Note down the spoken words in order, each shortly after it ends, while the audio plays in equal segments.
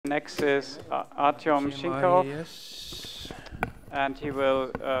Next is Artjoms Sinkarovs, yes. and he will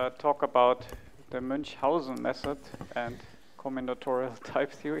talk about the Munchhausen method and combinatorial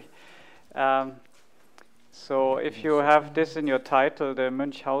type theory. So if you have this in your title, the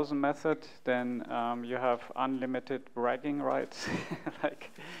Munchhausen method, then you have unlimited bragging rights,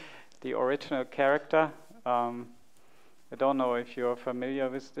 like the original character. I don't know if you're familiar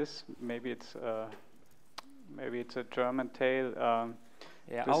with this. Maybe it's a German tale.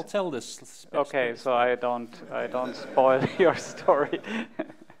 Yeah, I'll tell this. Okay, so I don't spoil your story.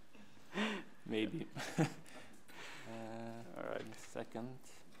 Maybe. All right. Second.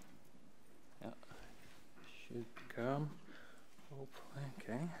 Yeah. Should come. Hopefully.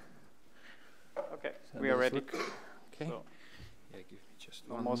 Okay. Okay, So we are ready. Okay. So, yeah, give me just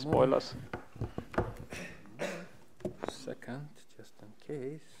no one more spoilers. Second, just in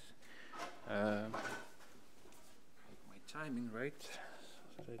case. Make my timing right,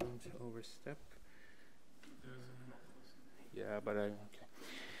 so that I don't overstep. Yeah, but okay.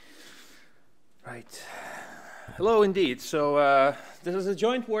 Right. Hello, indeed. So this is a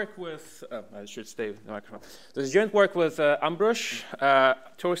joint work with. I should stay with the microphone. This is a joint work with Ambrosch,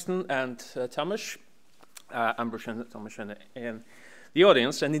 Torsten, and Tamas. Ambrosch and Tamas in the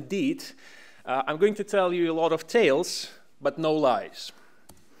audience, and indeed, I'm going to tell you a lot of tales, but no lies.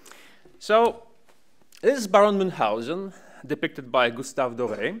 So, this is Baron Munchhausen, depicted by Gustave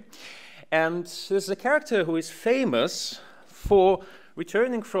Doré, and this is a character who is famous for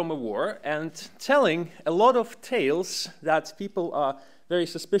returning from a war and telling a lot of tales that people are very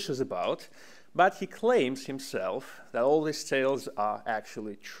suspicious about, but he claims himself that all these tales are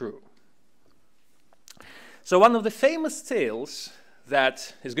actually true. So one of the famous tales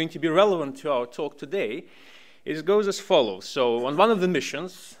that is going to be relevant to our talk today, it goes as follows. So on one of the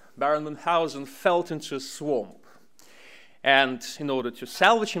missions, Baron Munchhausen fell into a swamp. And in order to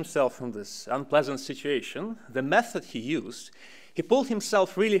salvage himself from this unpleasant situation, the method he used, he pulled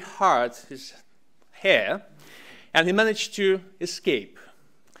himself really hard, his hair, and he managed to escape.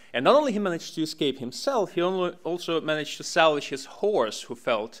 And not only he managed to escape himself, he also managed to salvage his horse who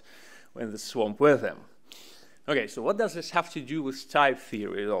fell in the swamp with him. Okay, so what does this have to do with type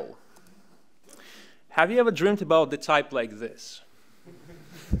theory at all? Have you ever dreamed about the type like this?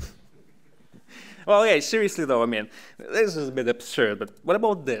 Well, yeah, seriously though, I mean, this is a bit absurd, but what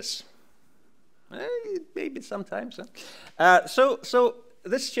about this? Maybe sometimes. Huh? So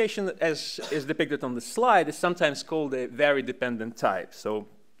this situation, as is depicted on the slide, is sometimes called a very dependent type. So,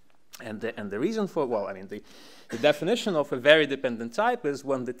 and the reason for, well, I mean, the definition of a very dependent type is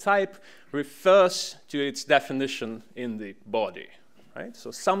when the type refers to its definition in the body, right? So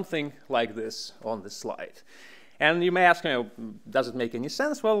something like this on the slide. And you may ask, does it make any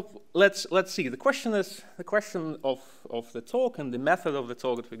sense? Well, let's see. The question of the talk and the method of the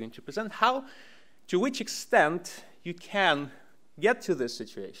talk that we're going to present, to which extent you can get to this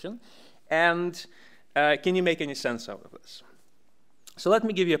situation, and can you make any sense out of this? So let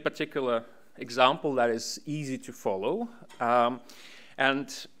me give you a particular example that is easy to follow.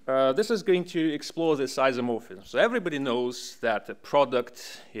 This is going to explore this isomorphism. So everybody knows that a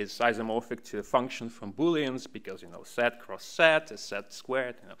product is isomorphic to a function from Booleans because, set cross set is set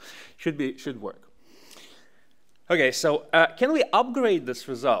squared, should work. Okay, so can we upgrade this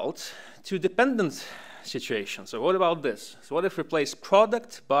result to dependent situation? So what about this? So what if we replace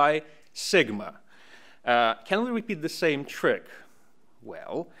product by sigma? Can we repeat the same trick?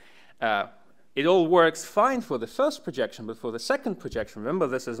 Well, it all works fine for the first projection, but for the second projection, remember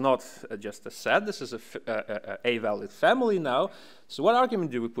this is not just a set, this is a valid family now. So what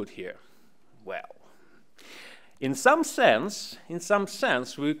argument do we put here? Well, in some sense,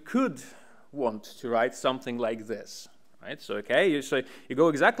 we could want to write something like this. Right? So okay, you go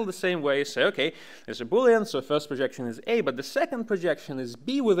exactly the same way, say, okay, there's a Boolean, so first projection is A, but the second projection is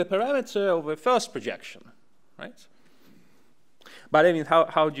B with a parameter of the first projection. Right? But I mean,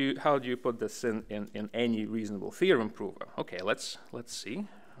 how do you put this in any reasonable theorem prover? Okay, let's see.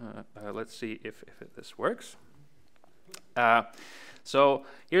 Let's see if this works. So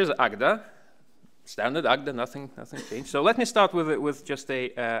here's Agda, standard Agda, nothing changed. So let me start with just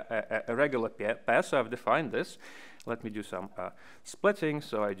a regular pair. So I've defined this. Let me do some splitting.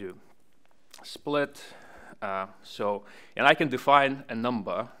 So I do split. And I can define a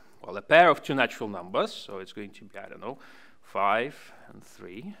number, well, a pair of two natural numbers. So it's going to be, I don't know, 5 and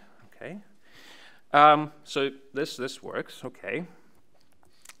 3, okay. So this works, okay.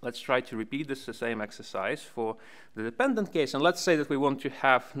 Let's try to repeat the same exercise for the dependent case, and let's say that we want to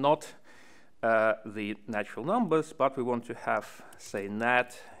have not the natural numbers, but we want to have, say,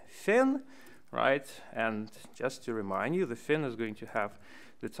 nat fin, right? And just to remind you, the fin is going to have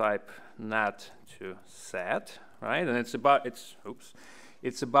the type nat to set, right? And it's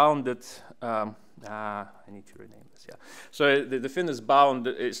bounded. I need to rename this. Yeah. So the fin is bound.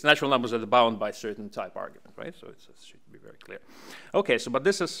 It's natural numbers that are bound by certain type argument, right? So it should be very clear. Okay. So, but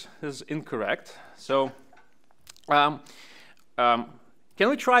this is incorrect. So, can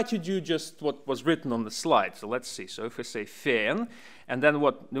we try to do just what was written on the slide? So let's see. So if we say fin, and then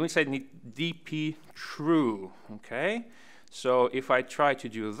what? Then we say dp true. Okay. So if I try to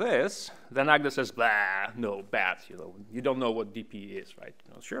do this, then Agda says, blah, no, bad. You don't know what dp is, right?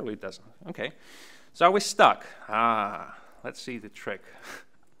 No, surely it doesn't. Okay. So are we stuck? Let's see the trick.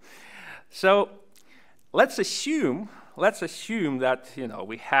 So let's assume that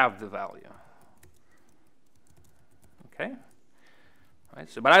we have the value. Okay. Right.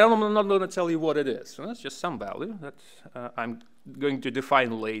 So, but I'm not going to tell you what it is. So that's just some value that I'm going to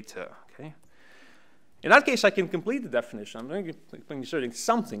define later. Okay. In that case, I can complete the definition. I'm going to be inserting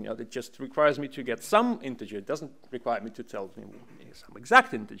something that just requires me to get some integer. It doesn't require me to tell me some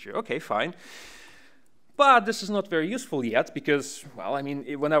exact integer. Okay, fine. But this is not very useful yet because, well, I mean,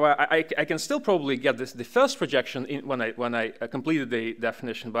 whenever I can still probably get the first projection when I completed the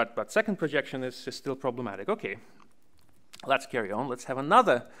definition, but second projection is still problematic. Okay, let's carry on. Let's have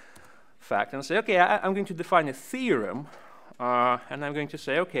another fact and say, okay, I'm going to define a theorem. And I'm going to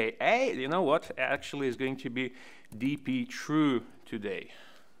say, okay, A, you know what, actually is going to be dp true today.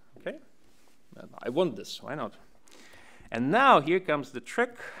 Okay? I want this, why not? And now here comes the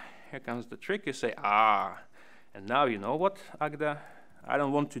trick. Here comes the trick. You say, and now you know what, Agda? I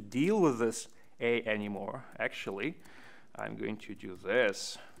don't want to deal with this A anymore. Actually, I'm going to do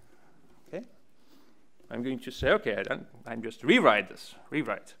this. Okay? I'm going to say, okay, I'm just rewrite this.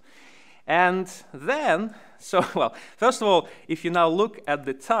 Rewrite. And then, well, first of all, if you now look at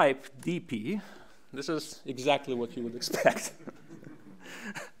the type dp, this is exactly what you would expect.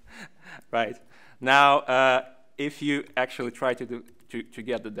 Right. Now, if you actually try to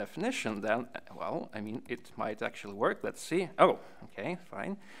get the definition, then, well, I mean, it might actually work. Let's see. Oh, okay,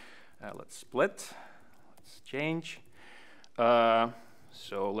 fine. Let's split. Let's change.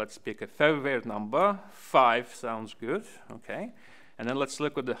 So let's pick a favorite number. 5 sounds good. Okay. And then let's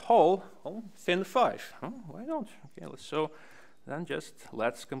look at the whole fin 5. Why not? Okay, so then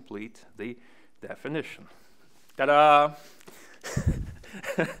let's complete the definition. Ta-da!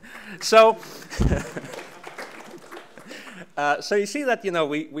 So, so you see that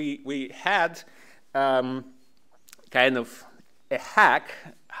we had kind of a hack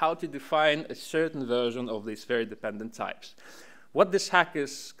how to define a certain version of these very dependent types. What this hack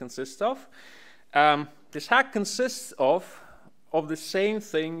consists of? This hack consists of the same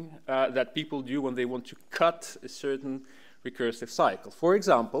thing that people do when they want to cut a certain recursive cycle. For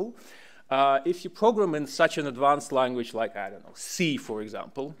example, if you program in such an advanced language like, I don't know, C, for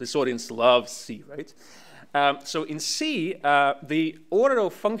example. This audience loves C, right? So in C, the order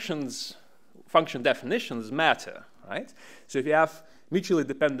of function definitions matter, right? So if you have mutually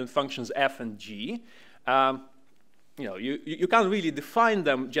dependent functions f and g, you can't really define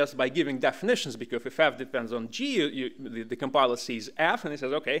them just by giving definitions, because if f depends on g, the compiler sees f and it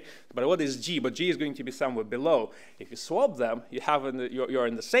says, okay, but what is g? But g is going to be somewhere below. If you swap them, you're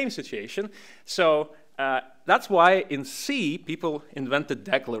in the same situation. So that's why in C, people invented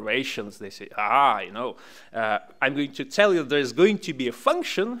declarations. They say, I'm going to tell you there's going to be a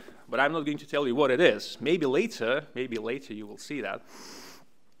function, but I'm not going to tell you what it is. Maybe later you will see that.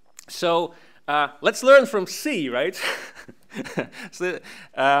 So let's learn from C, right? So,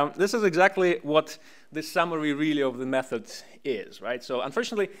 this is exactly what the summary really of the method is, right? So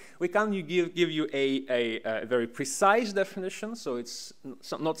unfortunately, we can't give you a very precise definition, so it's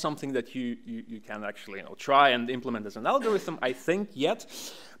not something that you can actually try and implement as an algorithm, I think, yet.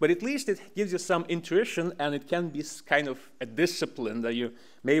 But at least it gives you some intuition, and it can be kind of a discipline that you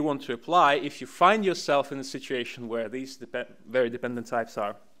may want to apply if you find yourself in a situation where these very dependent types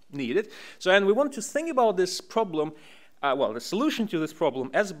are needed. So, and we want to think about this problem, the solution to this problem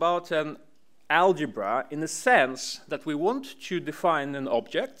as about an algebra, in the sense that we want to define an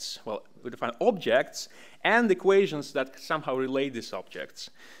objects. Well, we define objects and equations that somehow relate these objects.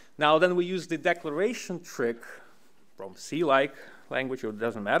 Now, then we use the declaration trick from C-like language, it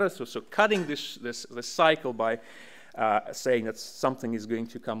doesn't matter. So cutting this cycle by saying that something is going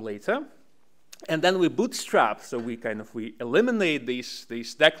to come later. And then we bootstrap, so we eliminate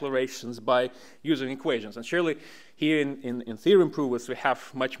these declarations by using equations. And surely here in theorem provers we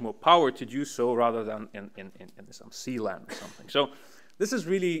have much more power to do so rather than in some C land or something. So this is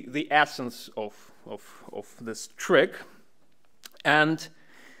really the essence of this trick. And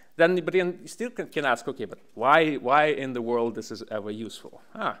but then you still can ask, okay, but why in the world this is ever useful?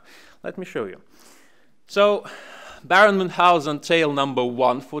 Let me show you. So Baron Munchhausen tale number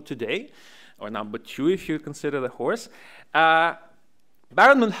 1 for today, or number 2 if you consider the horse. Baron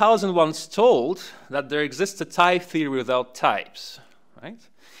Munchhausen once told that there exists a type theory without types, right?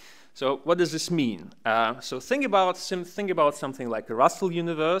 So what does this mean? So think about something like a Russell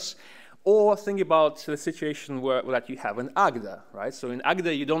universe, or think about the situation that you have in Agda, right? So in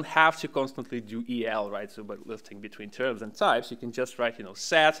Agda, you don't have to constantly do EL, right? So by lifting between terms and types, you can just write,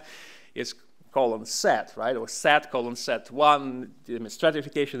 set is colon set, right? Or set colon set 1. The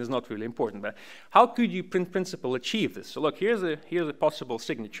stratification is not really important, but how could you, in principle, achieve this? So look, here's a possible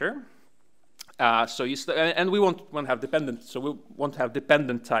signature. So and we won't have dependent. So we want to have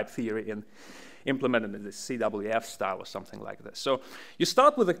dependent type theory implemented in this CWF style or something like this. So you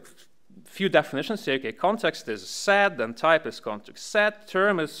start with a few definitions. Say, okay, context is set, then type is context set,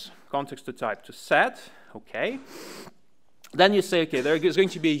 term is context to type to set. Okay. Then you say, okay, there is going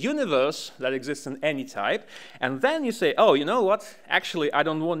to be a universe that exists in any type. And then you say, oh, you know what? Actually, I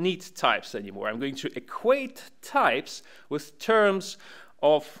don't need types anymore. I'm going to equate types with terms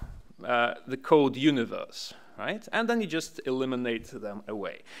of the code universe, right? And then you just eliminate them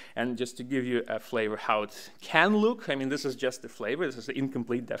away. And just to give you a flavor how it can look, I mean, this is just a flavor. This is an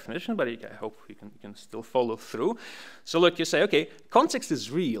incomplete definition, but I hope you can still follow through. So look, you say, okay, context is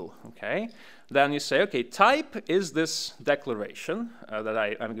real, okay? Then you say, okay, type is this declaration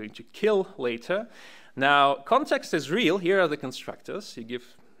that I'm going to kill later. Now, context is real. Here are the constructors. You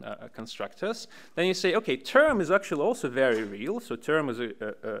give constructors. Then you say, okay, term is actually also very real. So term is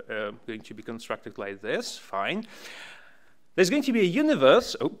going to be constructed like this. Fine. There's going to be a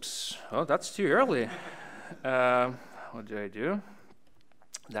universe. Oops. Oh, that's too early. What do I do?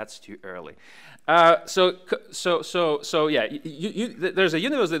 That's too early. So yeah, there's a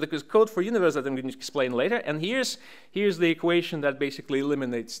universe, there's code for universe that I'm going to explain later, and here's the equation that basically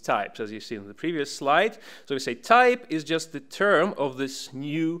eliminates types, as you see in the previous slide. So we say type is just the term of this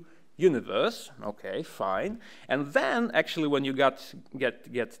new universe. Okay, fine. And then actually, when you get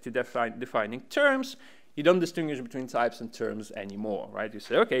to defining terms, you don't distinguish between types and terms anymore, right? You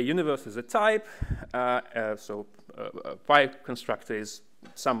say, okay, universe is a type, so pi constructor is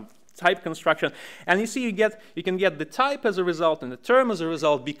some type construction, and you see you can get the type as a result and the term as a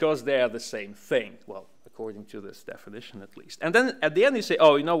result because they are the same thing. Well, according to this definition at least. And then at the end you say,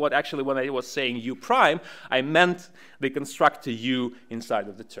 oh, you know what, actually when I was saying u prime, I meant the constructor u inside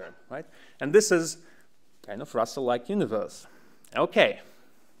of the term, right? And this is kind of Russell-like universe. Okay,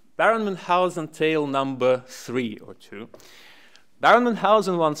 Baron Munchhausen tale number 3 or 2. Baron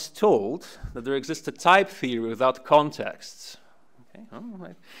Munchhausen once told that there exists a type theory without contexts. Okay, all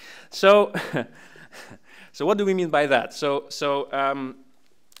right. So, so what do we mean by that? So I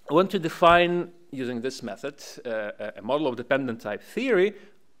want to define, using this method, a model of dependent type theory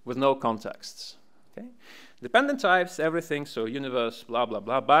with no contexts. Okay? Dependent types, everything, so universe, blah, blah,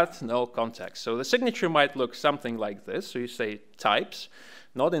 blah, but no context. So the signature might look something like this. So you say types,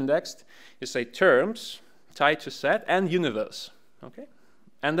 not indexed. You say terms, tied to set, and universe. Okay?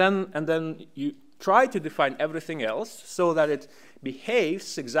 And then you try to define everything else so that it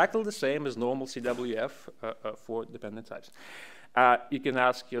behaves exactly the same as normal CWF for dependent types. You can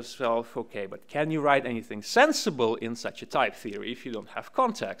ask yourself, okay, but can you write anything sensible in such a type theory if you don't have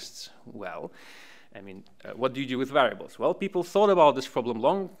contexts? Well, I mean, what do you do with variables? Well, people thought about this problem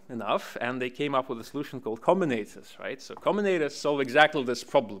long enough, and they came up with a solution called combinators, right? So combinators solve exactly this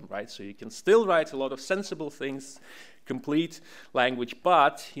problem, right? So you can still write a lot of sensible things, complete language,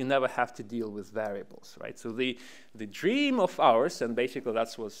 but you never have to deal with variables, right? So the dream of ours, and basically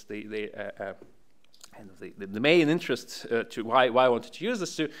that was the main interest to why I wanted to use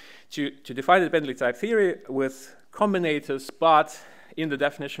this, to define a dependently type theory with combinators, but in the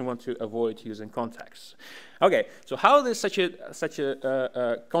definition want to avoid using contexts. Okay, so how such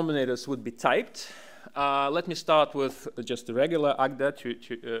a combinators would be typed? Let me start with just the regular Agda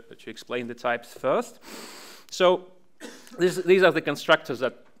to explain the types first. So these are the constructors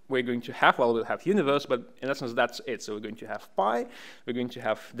that we're going to have. Well, we'll have universe, but in essence that's it. So we're going to have pi, we're going to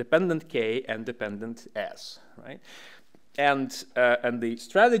have dependent k, and dependent s, right? And the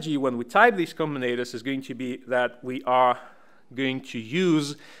strategy when we type these combinators is going to be that we are going to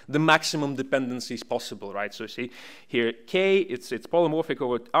use the maximum dependencies possible, right? So see here, k, it's polymorphic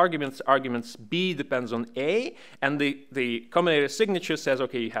over arguments. Arguments b depends on a, and the combinator signature says,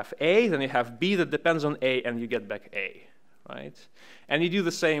 okay, you have a, then you have b that depends on a, and you get back a, right? And you do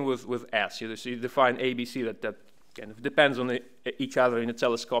the same with s. So you define a, b, c that kind of depends on each other in a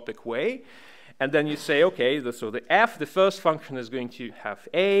telescopic way. And then you say, okay, so the f, the first function is going to have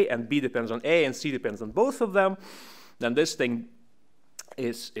a, and b depends on a, and c depends on both of them. Then this thing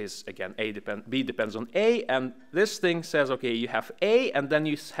is again, b depends on a, and this thing says, okay, you have a, and then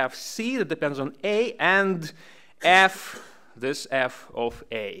you have c that depends on a, and f, this f of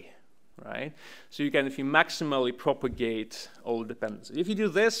a, right? So you can, if you maximally propagate all dependencies. If you do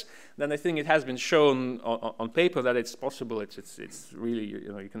this, then I think it has been shown on paper that it's possible. It's really,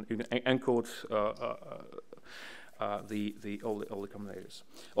 you know, you can encode all the combinators,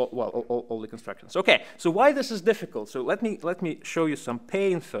 all the constructions. Okay, so why this is difficult? So let me show you some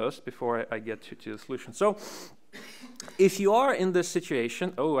pain first before I get to the solution. So if you are in this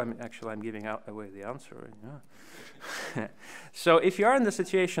situation, I'm giving away the answer. Yeah. So if you are in the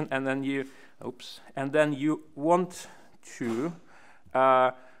situation and then you, want to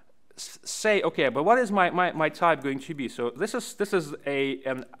say, okay, but what is my type going to be? So this is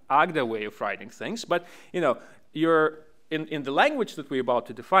an Agda way of writing things, but you know, you're in the language that we're about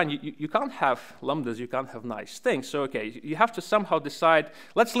to define, you can't have lambdas, you can't have nice things. So okay, you have to somehow decide.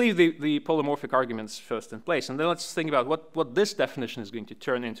 Let's leave the polymorphic arguments first in place, and then let's think about what this definition is going to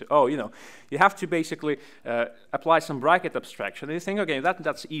turn into. Oh, you know, you have to basically apply some bracket abstraction. And you think, okay,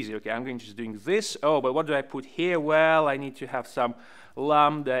 that's easy. Okay, I'm going to just doing this. Oh, but what do I put here? Well, I need to have some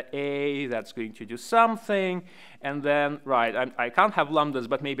lambda a that's going to do something, and then I can't have lambdas,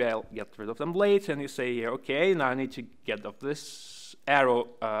 but maybe I'll get rid of them later. And you say here, okay, now I need to get off this arrow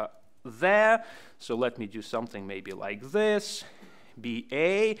there, so let me do something maybe like this, be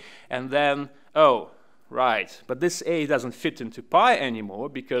a, and then but this a doesn't fit into pi anymore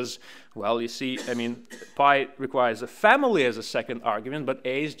because, well, you see, I mean, pi requires a family as a second argument, but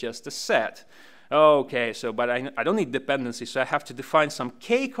a is just a set. Okay, so but I don't need dependency, so I have to define some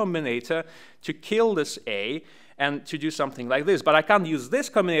k combinator to kill this a and to do something like this. But I can't use this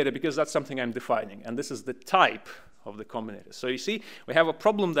combinator because that's something I'm defining, and this is the type of the combinator. So you see, we have a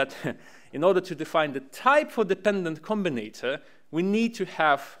problem that in order to define the type for dependent combinator, we need to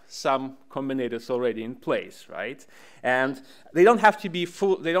have some combinators already in place, right? And they don't have to be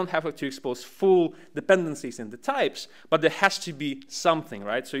full, they don't have to expose full dependencies in the types, but there has to be something,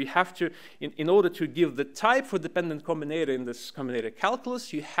 right? So you have to, in order to give the type for dependent combinator in this combinator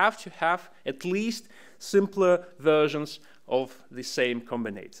calculus, you have to have at least simpler versions of the same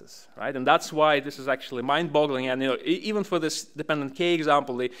combinators, right? And that's why this is actually mind-boggling. And you know, even for this dependent k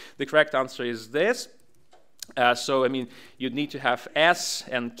example, the correct answer is this. So, I mean, you'd need to have S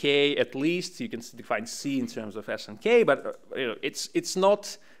and K at least. You can define C in terms of S and K, but you know, it's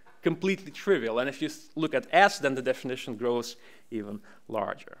not completely trivial. And if you look at S, then the definition grows even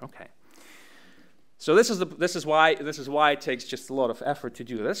larger. Okay. So this is why it takes just a lot of effort to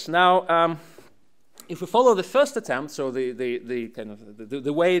do this. Now, if we follow the first attempt, so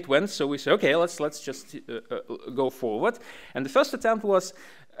the way it went, so we say, okay, let's just go forward. And the first attempt was,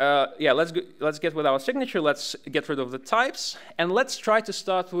 let's get with our signature, let's get rid of the types, and let's try to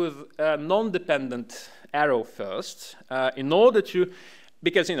start with a non-dependent arrow first, in order to,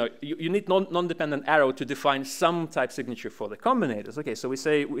 because you know you need non-dependent arrow to define some type signature for the combinators. Okay, so we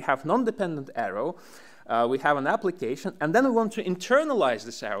say we have non-dependent arrow, we have an application, and then we want to internalize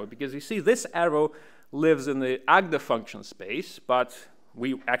this arrow, because you see this arrow lives in the Agda function space, but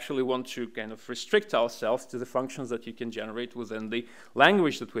we actually want to kind of restrict ourselves to the functions that you can generate within the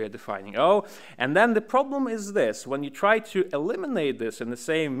language that we are defining. Oh, and then the problem is this. When you try to eliminate this in the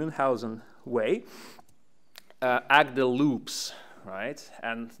same Munchhausen way, Agda loops, right?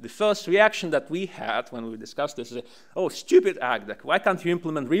 And the first reaction that we had when we discussed this is, oh, stupid Agda, why can't you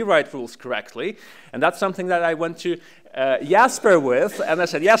implement rewrite rules correctly? And that's something that I went to Jasper with, and I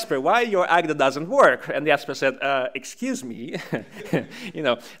said, Jasper, why your Agda doesn't work? And Jasper said, excuse me. You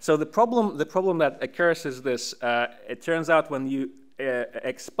know, so the problem that occurs is this. It turns out when you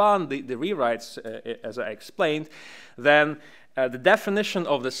expand the rewrites, as I explained, then the definition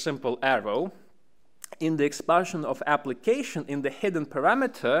of the simple arrow in the expansion of application in the hidden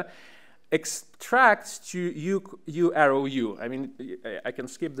parameter extracts to u arrow u. I mean, I can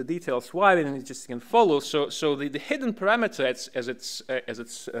skip the details why, and it just can follow. So the hidden parameter, as it's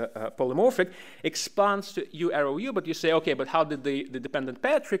polymorphic, expands to u arrow u. But you say, okay, but how did the dependent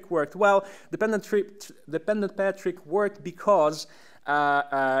pair trick work? Well, dependent pair trick worked because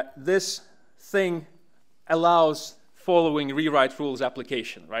this thing allows following rewrite rules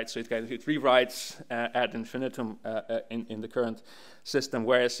application, right? So it rewrites ad infinitum in the current system,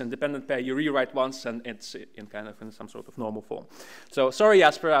 whereas in dependent pair you rewrite once and it's in some sort of normal form. So sorry,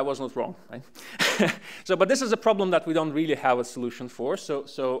 Jasper, I was not wrong, right? So, but this is a problem that we don't really have a solution for.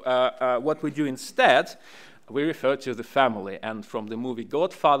 So what we do instead, we refer to the family. And from the movie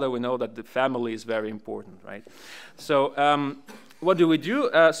Godfather, we know that the family is very important, right? So what do?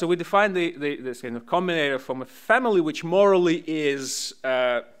 So we define this kind of combinator from a family which morally is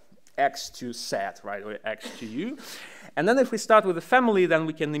x to z, right, or x to u. And then if we start with the family, then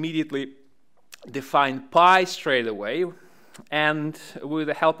we can immediately define pi straight away. And with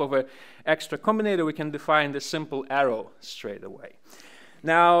the help of an extra combinator, we can define the simple arrow straight away.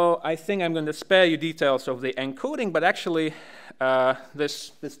 Now, I think I'm going to spare you details of the encoding, but actually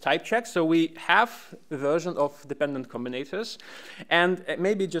this type check. So we have a version of dependent combinators. And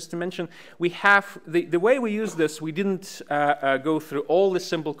maybe just to mention, we have the way we use this, we didn't go through all the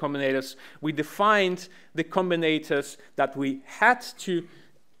simple combinators. We defined the combinators that we had to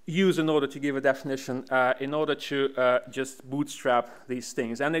use in order to give a definition, in order to just bootstrap these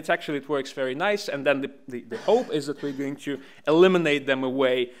things. And it works very nice, and then the hope is that we're going to eliminate them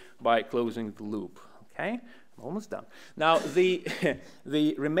away by closing the loop, okay? I'm almost done. Now,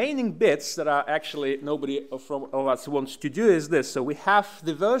 the remaining bits that are actually nobody of us wants to do is this. So we have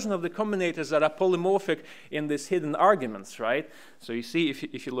the version of the combinators that are polymorphic in these hidden arguments, right? So you see,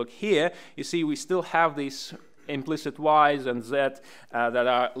 if you look here, you see we still have these implicit y's and z that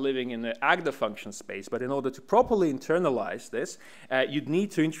are living in the Agda function space. But in order to properly internalize this, you'd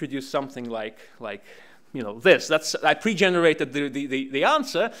need to introduce something like this. I pre-generated the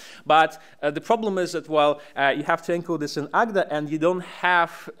answer, but the problem is that, well, you have to encode this in Agda, and you don't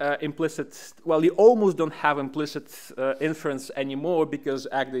have you almost don't have implicit inference anymore because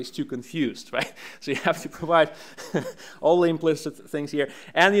Agda is too confused, right? So you have to provide all the implicit things here.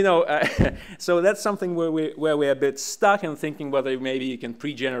 And, so that's something where we're a bit stuck in thinking whether maybe you can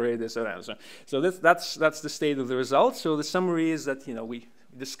pre-generate this or answer. So that's the state of the result. So the summary is that, we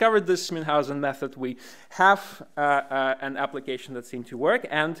discovered this Munchhausen method. We have an application that seemed to work,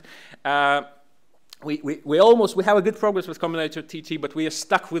 and we have a good progress with combinator TT, but we are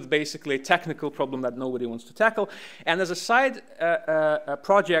stuck with basically a technical problem that nobody wants to tackle. And as a side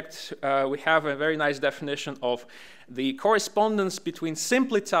project, we have a very nice definition of the correspondence between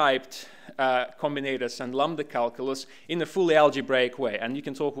simply typed combinators and lambda calculus in a fully algebraic way. And you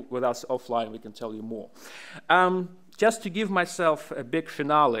can talk with us offline, we can tell you more. Just to give myself a big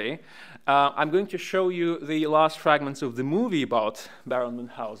finale, I'm going to show you the last fragments of the movie about Baron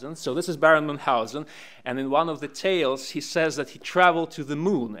Munchhausen. So this is Baron Munchhausen, and in one of the tales, he says that he traveled to the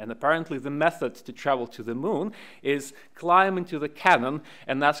moon, and apparently the method to travel to the moon is climb into the cannon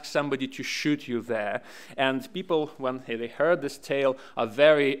and ask somebody to shoot you there. And people, when they heard this tale, are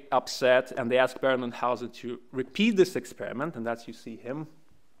very upset, and they ask Baron Munchhausen to repeat this experiment, and that's you see him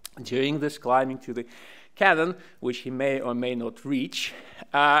doing this, climbing to the cannon, which he may or may not reach.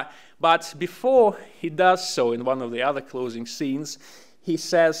 But before he does so, in one of the other closing scenes, he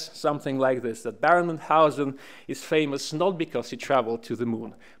says something like this, that Baron Munchhausen is famous not because he traveled to the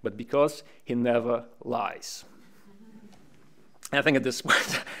moon, but because he never lies. And I think at this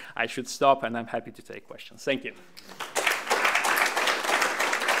point I should stop, and I'm happy to take questions. Thank you.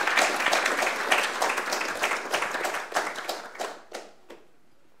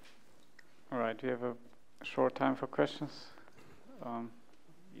 All right, do you have a short time for questions?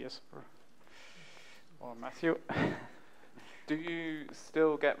 Jesper or Matthew? Do you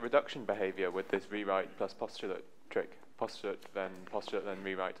still get reduction behavior with this rewrite plus postulate trick? Postulate, then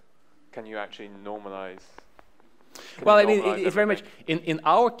rewrite. Can you actually normalize? Well, I mean, it's very much, in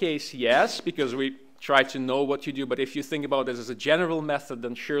our case, yes, because we try to know what you do. But if you think about this as a general method,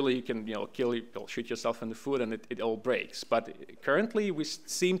 then surely you can, shoot yourself in the foot and it all breaks. But currently, we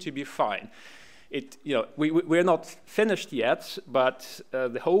seem to be fine. We're not finished yet, but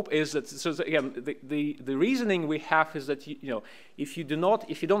the hope is that. So again, the reasoning we have is that if you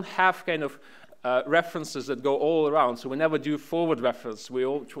don't have kind of references that go all around, so we never do forward reference. We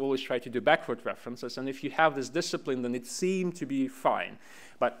always try to do backward references, and if you have this discipline, then it seems to be fine.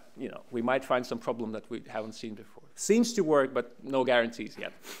 But we might find some problem that we haven't seen before. Seems to work, but no guarantees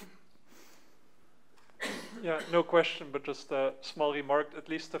yet. Yeah, no question, but just a small remark. At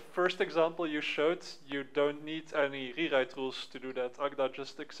least the first example you showed, you don't need any rewrite rules to do that. Agda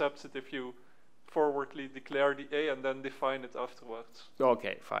just accepts it if you forwardly declare the A and then define it afterwards.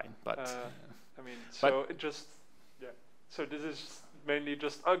 Okay, fine, but So this is mainly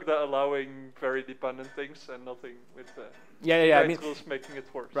just Agda allowing very dependent things and nothing with I mean, rules making it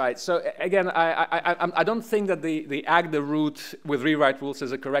worse. Right. So again, I don't think that the AGDA route with rewrite rules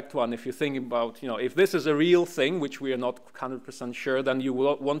is a correct one. If you think about, if this is a real thing, which we are not 100% sure, then you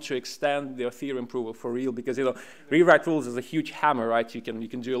will want to extend the theorem proof for real, because rewrite rules is a huge hammer, right? You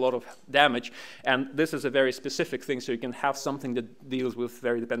can do a lot of damage, and this is a very specific thing. So you can have something that deals with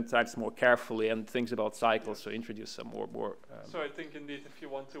very dependent types more carefully and thinks about cycles. So introduce some more. So I think indeed, if you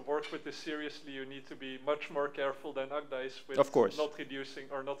want to work with this seriously, you need to be much more careful than AGDA is with of course. Not reducing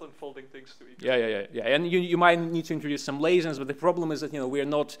or not unfolding things to equal. Yeah. And you might need to introduce some laziness, but the problem is that we're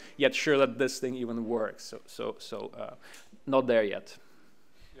not yet sure that this thing even works. So not there yet.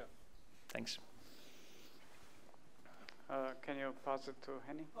 Yeah. Thanks. Can you pass it to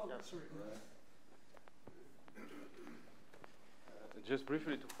Henny? Oh, yeah, sorry. Just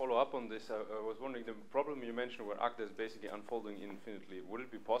briefly to follow up on this, I was wondering, the problem you mentioned where AGDA is basically unfolding infinitely, would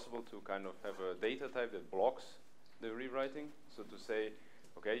it be possible to kind of have a data type that blocks the rewriting? So to say,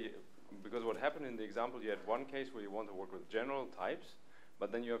 okay, because what happened in the example, you had one case where you want to work with general types,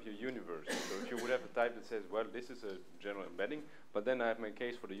 but then you have your universe. So if you would have a type that says, well, this is a general embedding, but then I have my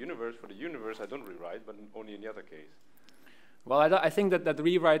case for the universe I don't rewrite, but only in the other case. Well, I think that the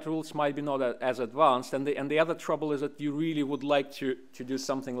rewrite rules might be not as advanced, and the other trouble is that you really would like to do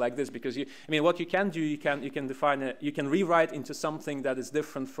something like this, because what you can do, you can define you can rewrite into something that is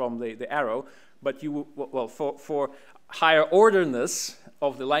different from the arrow, but for higher orderness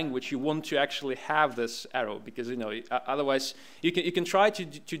of the language, you want to actually have this arrow, because otherwise you can try to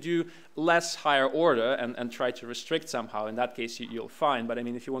do less higher order and try to restrict somehow. In that case, you'll find. But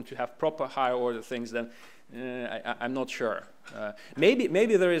if you want to have proper higher order things, then I'm not sure.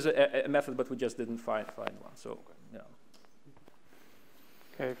 Maybe there is a method, but we just didn't find one. So yeah.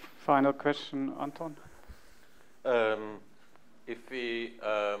 Okay. Final question, Anton. If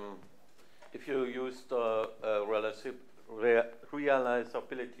you use the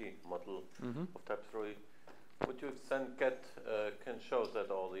realizability model of type 3, would you then can show that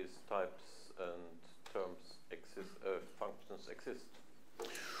all these types and terms exist, functions exist?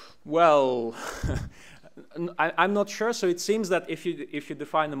 Well, I'm not sure. So it seems that if you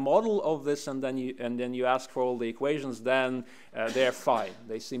define a model of this and then you ask for all the equations, then they're fine.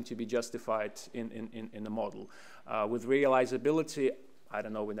 They seem to be justified in the model. With realizability, I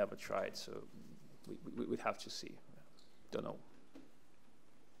don't know. We never tried, so we'd have to see. Don't know.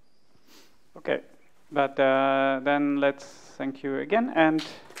 Okay, but then let's thank you again and.